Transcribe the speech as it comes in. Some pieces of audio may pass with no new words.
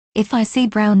If I see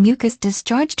brown mucus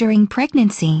discharge during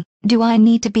pregnancy, do I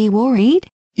need to be worried?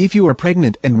 If you are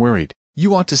pregnant and worried,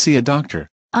 you ought to see a doctor.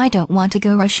 I don't want to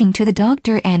go rushing to the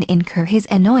doctor and incur his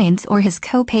annoyance or his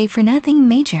copay for nothing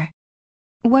major.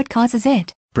 What causes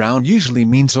it? Brown usually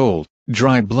means old,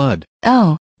 dry blood.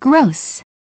 Oh, gross.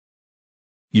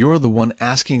 You're the one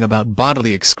asking about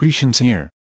bodily excretions here.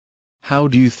 How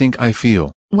do you think I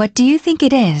feel? What do you think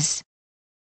it is?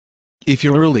 If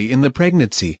you're early in the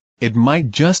pregnancy, it might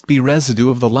just be residue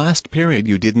of the last period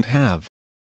you didn't have.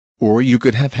 Or you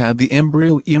could have had the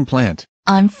embryo implant.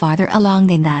 I'm farther along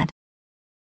than that.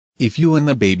 If you and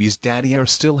the baby's daddy are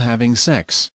still having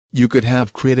sex, you could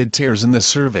have created tears in the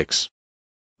cervix.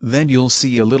 Then you'll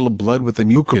see a little blood with the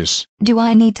mucus. Do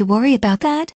I need to worry about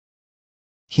that?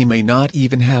 He may not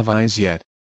even have eyes yet.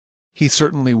 He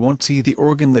certainly won't see the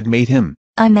organ that made him.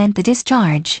 I meant the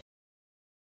discharge.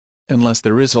 Unless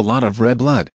there is a lot of red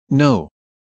blood, no.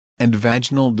 And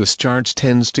vaginal discharge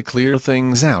tends to clear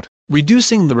things out,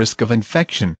 reducing the risk of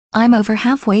infection. I'm over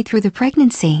halfway through the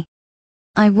pregnancy.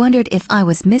 I wondered if I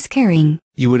was miscarrying.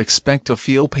 You would expect to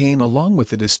feel pain along with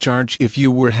the discharge if you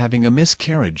were having a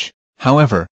miscarriage.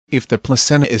 However, if the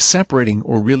placenta is separating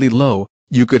or really low,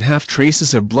 you could have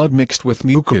traces of blood mixed with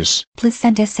mucus.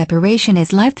 Placenta separation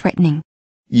is life-threatening.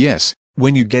 Yes,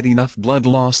 when you get enough blood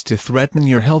loss to threaten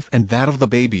your health and that of the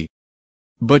baby.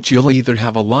 But you'll either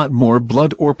have a lot more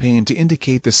blood or pain to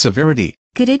indicate the severity.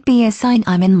 Could it be a sign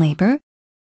I'm in labor?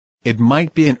 It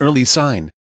might be an early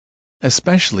sign.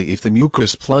 Especially if the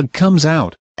mucus plug comes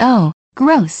out. Oh,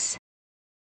 gross.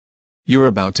 You're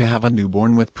about to have a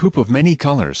newborn with poop of many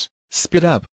colors, spit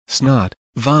up, snot,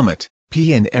 vomit,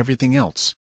 pee and everything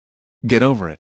else. Get over it.